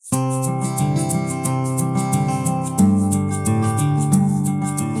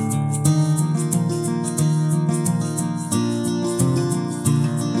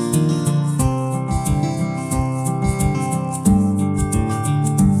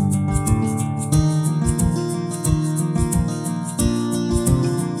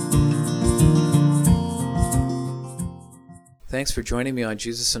Thanks for joining me on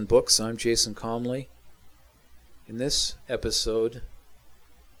Jesus and Books. I'm Jason Comley. In this episode,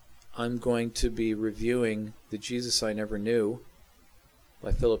 I'm going to be reviewing The Jesus I Never Knew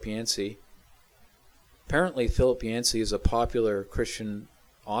by Philip Yancey. Apparently, Philip Yancey is a popular Christian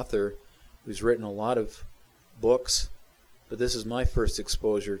author who's written a lot of books, but this is my first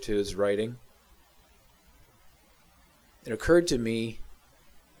exposure to his writing. It occurred to me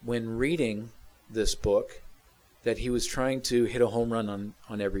when reading this book that he was trying to hit a home run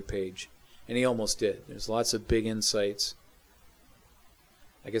on every page. And he almost did. There's lots of big insights.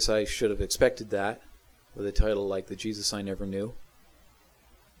 I guess I should have expected that with a title like The Jesus I Never Knew.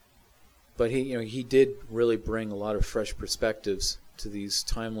 But he did really bring a lot of fresh perspectives to these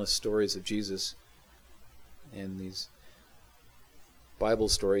timeless stories of Jesus and these Bible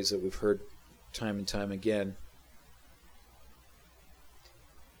stories that we've heard time and time again.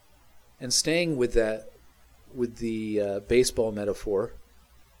 And staying with that, with the baseball metaphor,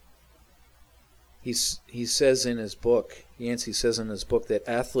 he says in his book, Yancey says in his book, that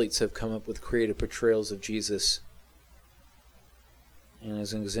athletes have come up with creative portrayals of Jesus. And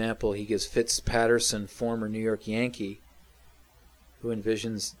as an example, he gives Fitz Patterson, former New York Yankee, who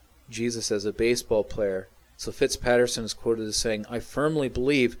envisions Jesus as a baseball player. So Fitz Patterson is quoted as saying, "I firmly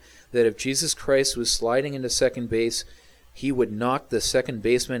believe that if Jesus Christ was sliding into second base, he would knock the second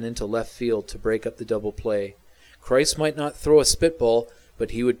baseman into left field to break up the double play. Christ might not throw a spitball, but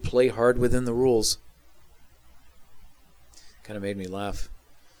he would play hard within the rules." Kind of made me laugh.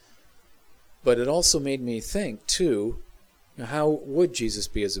 But it also made me think, too, how would Jesus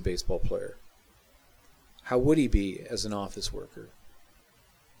be as a baseball player? How would he be as an office worker?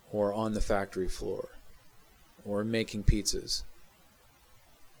 Or on the factory floor? Or making pizzas?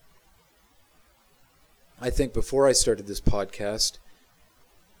 I think before I started this podcast,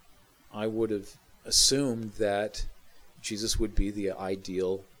 I would have assumed that Jesus would be the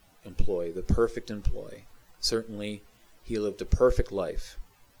ideal employee, the perfect employee. Certainly, he lived a perfect life.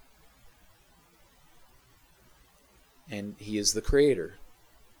 And he is the creator.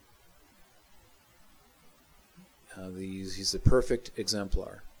 He's the perfect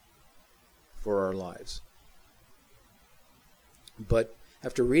exemplar for our lives. But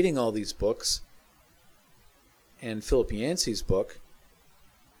after reading all these books, and Philip Yancey's book,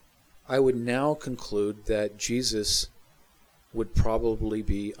 I would now conclude that Jesus would probably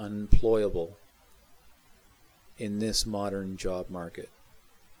be unemployable in this modern job market.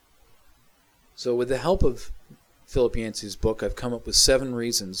 So with the help of Philip Yancey's book, I've come up with 7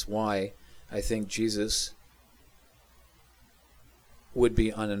 reasons why I think Jesus would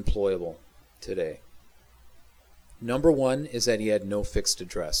be unemployable today. Number 1 is that he had no fixed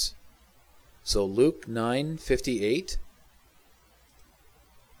address. So Luke 9:58,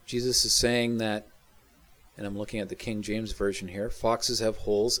 Jesus is saying that, and I'm looking at the King James Version here, "Foxes have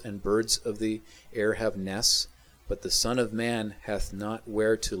holes and birds of the air have nests, but the Son of Man hath not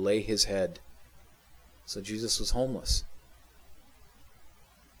where to lay his head." So Jesus was homeless.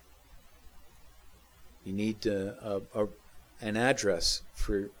 You need an address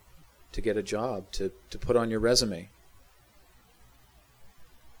to get a job, to put on your resume.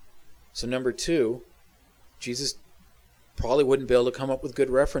 So number 2, Jesus probably wouldn't be able to come up with good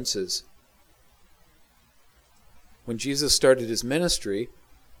references. When Jesus started his ministry,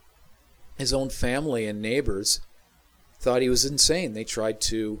 his own family and neighbors thought he was insane. They tried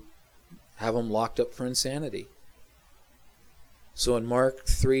to have him locked up for insanity. So in Mark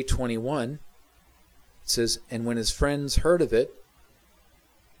 3:21, it says, "And when his friends heard of it,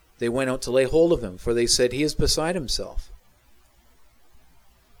 they went out to lay hold of him, for they said, 'He is beside himself.'"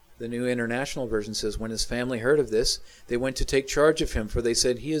 The New International Version says, "When his family heard of this, they went to take charge of him, for they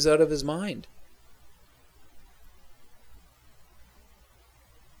said, 'He is out of his mind.'"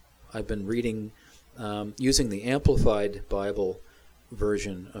 I've been reading, using the Amplified Bible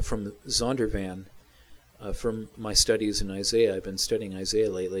version from Zondervan from my studies in Isaiah. I've been studying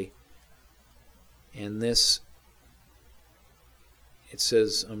Isaiah lately. And this, it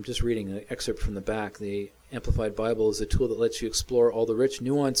says, I'm just reading an excerpt from the back, "The Amplified Bible is a tool that lets you explore all the rich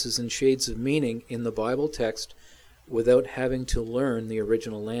nuances and shades of meaning in the Bible text without having to learn the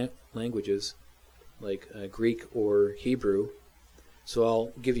original languages, like Greek or Hebrew." So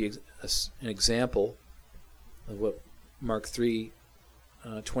I'll give you an example of what Mark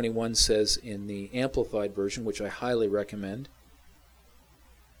 3:21 says in the Amplified Version, which I highly recommend,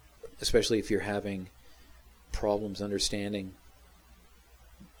 especially if you're having problems understanding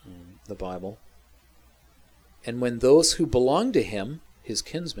the Bible. "And when those who belonged to him, his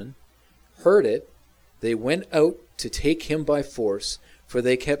kinsmen, heard it, they went out to take him by force, for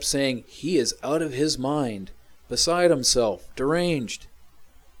they kept saying, 'He is out of his mind.' beside himself, deranged.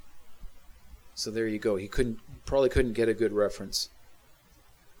 So there you go. He probably couldn't get a good reference.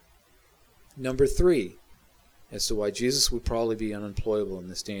 Number 3, as to why Jesus would probably be unemployable in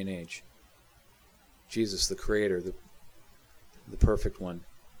this day and age. Jesus, the Creator, the perfect one.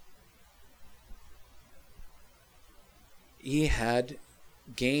 He had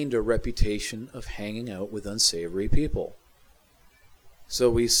gained a reputation of hanging out with unsavory people. So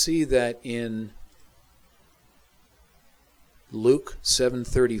we see that in Luke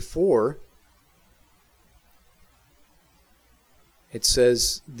 7:34, it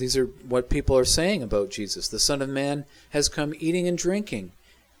says, these are what people are saying about Jesus. The Son of Man has come eating and drinking.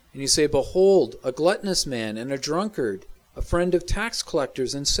 And you say, behold, a gluttonous man and a drunkard, a friend of tax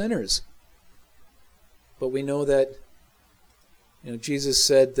collectors and sinners. But we know that Jesus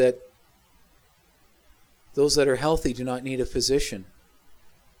said that those that are healthy do not need a physician.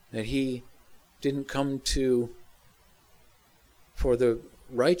 That he didn't come for the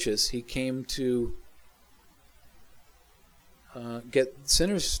righteous. He came to get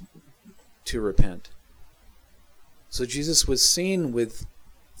sinners to repent. So Jesus was seen with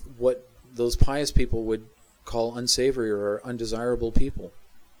what those pious people would call unsavory or undesirable people.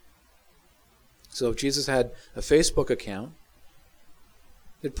 So if Jesus had a Facebook account,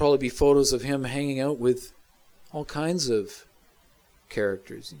 there'd probably be photos of him hanging out with all kinds of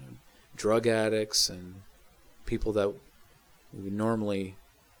characters, drug addicts and people that we would normally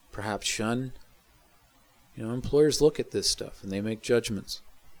perhaps shun. Employers look at this stuff and they make judgments.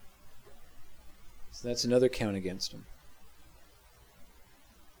 So that's another count against him.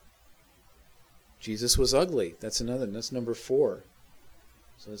 Jesus was ugly. That's another. That's number 4.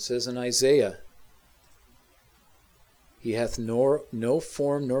 So it says in Isaiah, he hath no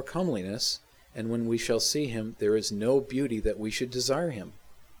form nor comeliness, and when we shall see him, there is no beauty that we should desire him.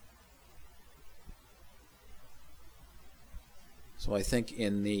 So I think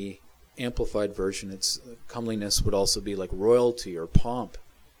in the Amplified version, its comeliness would also be like royalty or pomp.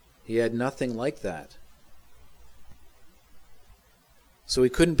 He had nothing like that. So he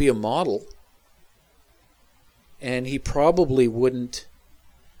couldn't be a model, and he probably wouldn't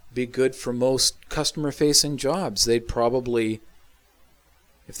be good for most customer-facing jobs. They'd probably,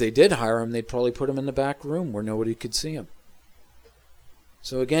 if they did hire him, they'd probably put him in the back room where nobody could see him.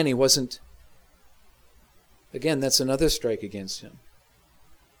 So again, he wasn't. Again, that's another strike against him.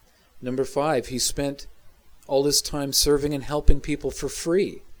 Number 5, he spent all his time serving and helping people for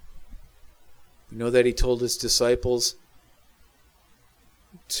free. We know that he told his disciples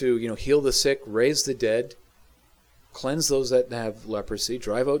to, heal the sick, raise the dead, cleanse those that have leprosy,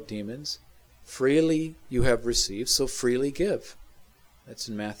 drive out demons. Freely you have received, so freely give. That's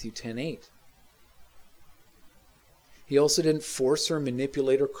in Matthew 10:8. He also didn't force or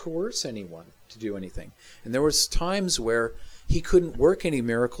manipulate or coerce anyone to do anything. And there was times where he couldn't work any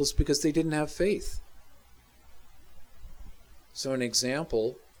miracles because they didn't have faith. So an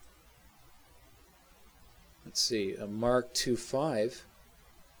example, let's see, Mark 2:5.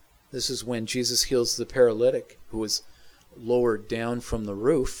 This is when Jesus heals the paralytic who was lowered down from the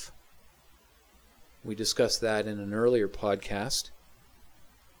roof. We discussed that in an earlier podcast.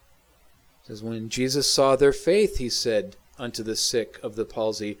 It says, when Jesus saw their faith, he said unto the sick of the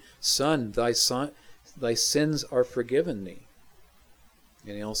palsy, Son, thy sins are forgiven thee.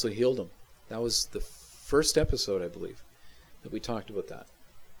 And he also healed him. That was the first episode, I believe, that we talked about that.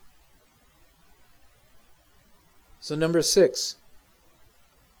 So number 6,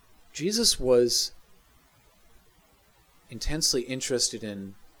 Jesus was intensely interested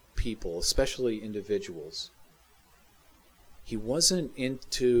in people, especially individuals. He wasn't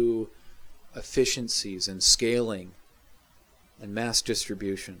into efficiencies and scaling and mass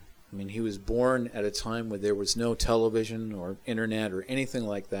distribution. I mean, he was born at a time where there was no television or internet or anything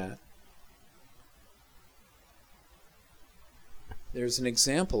like that. There's an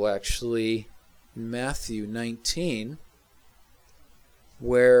example, actually, in Matthew 19,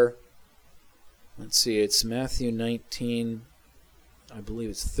 where, let's see, it's Matthew 19, I believe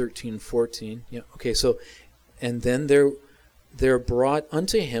it's 13, 14. Yeah, okay, so, and then there brought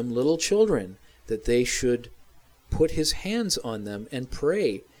unto him little children, that they should put his hands on them and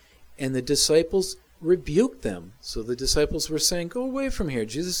pray. And the disciples rebuked them. So the disciples were saying, go away from here.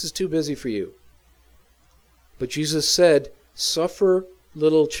 Jesus is too busy for you. But Jesus said, suffer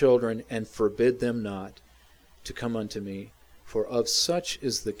little children and forbid them not to come unto me, for of such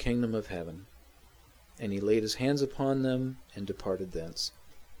is the kingdom of heaven. And he laid his hands upon them and departed thence.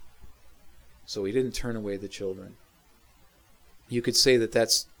 So he didn't turn away the children. You could say that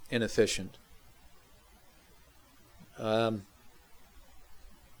that's inefficient.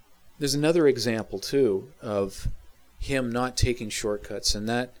 There's another example, too, of him not taking shortcuts, and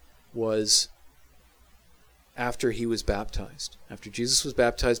that was after he was baptized. After Jesus was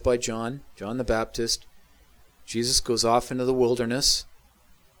baptized by John the Baptist, Jesus goes off into the wilderness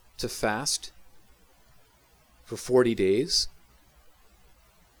to fast for 40 days,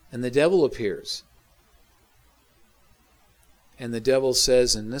 and the devil appears. And the devil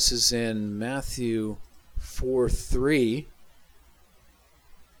says, and this is in Matthew 4:3,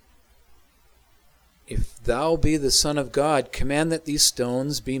 "If thou be the Son of God, command that these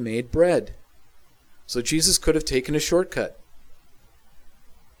stones be made bread." So Jesus could have taken a shortcut.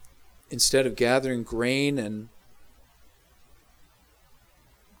 Instead of gathering grain and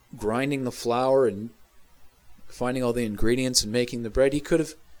grinding the flour and finding all the ingredients and making the bread,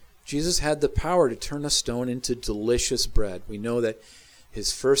 Jesus had the power to turn a stone into delicious bread. We know that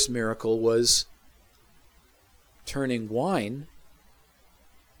his first miracle was turning water,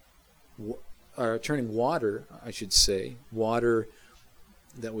 water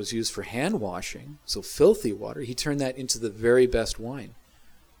that was used for hand washing, so filthy water, he turned that into the very best wine.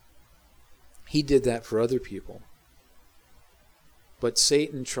 He did that for other people. But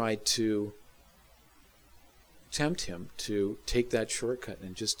Satan tried to tempt him to take that shortcut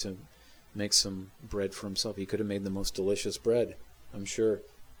and just to make some bread for himself. He could have made the most delicious bread, I'm sure.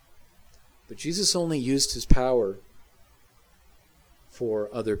 But Jesus only used his power for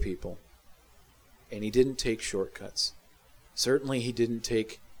other people. And he didn't take shortcuts. Certainly he didn't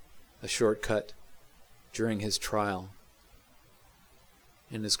take a shortcut during his trial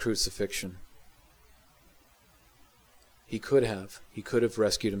and his crucifixion. He could have. He could have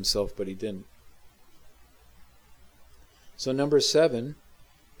rescued himself, but he didn't. So number 7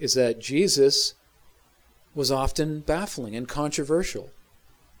 is that Jesus was often baffling and controversial.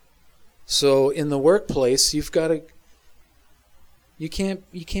 So in the workplace, you can't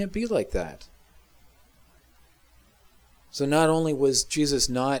be like that. So not only was Jesus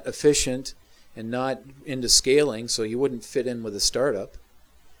not efficient and not into scaling, so he wouldn't fit in with a startup,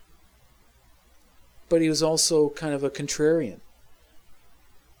 but he was also kind of a contrarian.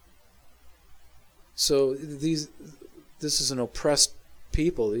 So this is an oppressed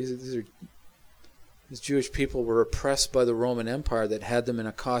people. These Jewish people were oppressed by the Roman Empire that had them in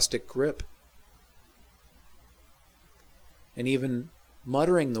a caustic grip. And even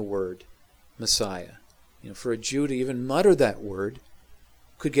muttering the word Messiah, for a Jew to even mutter that word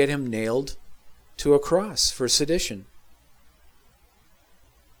could get him nailed to a cross for sedition.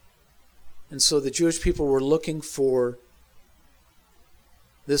 And so the Jewish people were looking for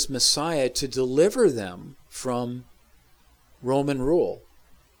this Messiah to deliver them from Roman rule.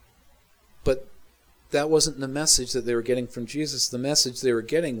 But that wasn't the message that they were getting from Jesus. The message they were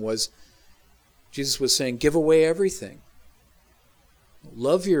getting was, Jesus was saying, give away everything.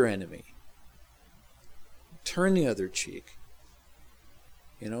 Love your enemy. Turn the other cheek.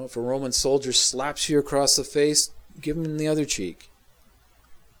 If a Roman soldier slaps you across the face, give him the other cheek.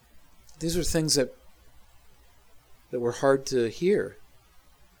 These are things that were hard to hear.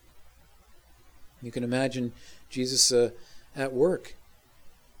 You can imagine Jesus at work.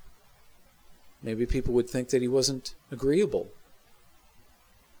 Maybe people would think that he wasn't agreeable.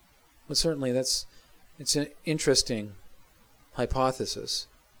 But certainly it's an interesting hypothesis.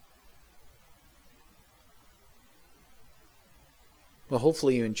 Well,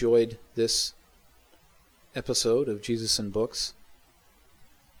 hopefully you enjoyed this episode of Jesus and Books.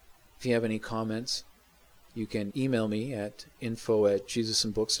 If you have any comments, you can email me at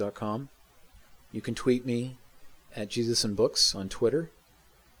info@jesusandbooks.com. You can tweet me at Jesus and Books on Twitter.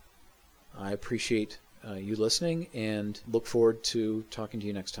 I appreciate you listening and look forward to talking to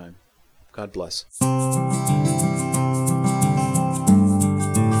you next time. God bless.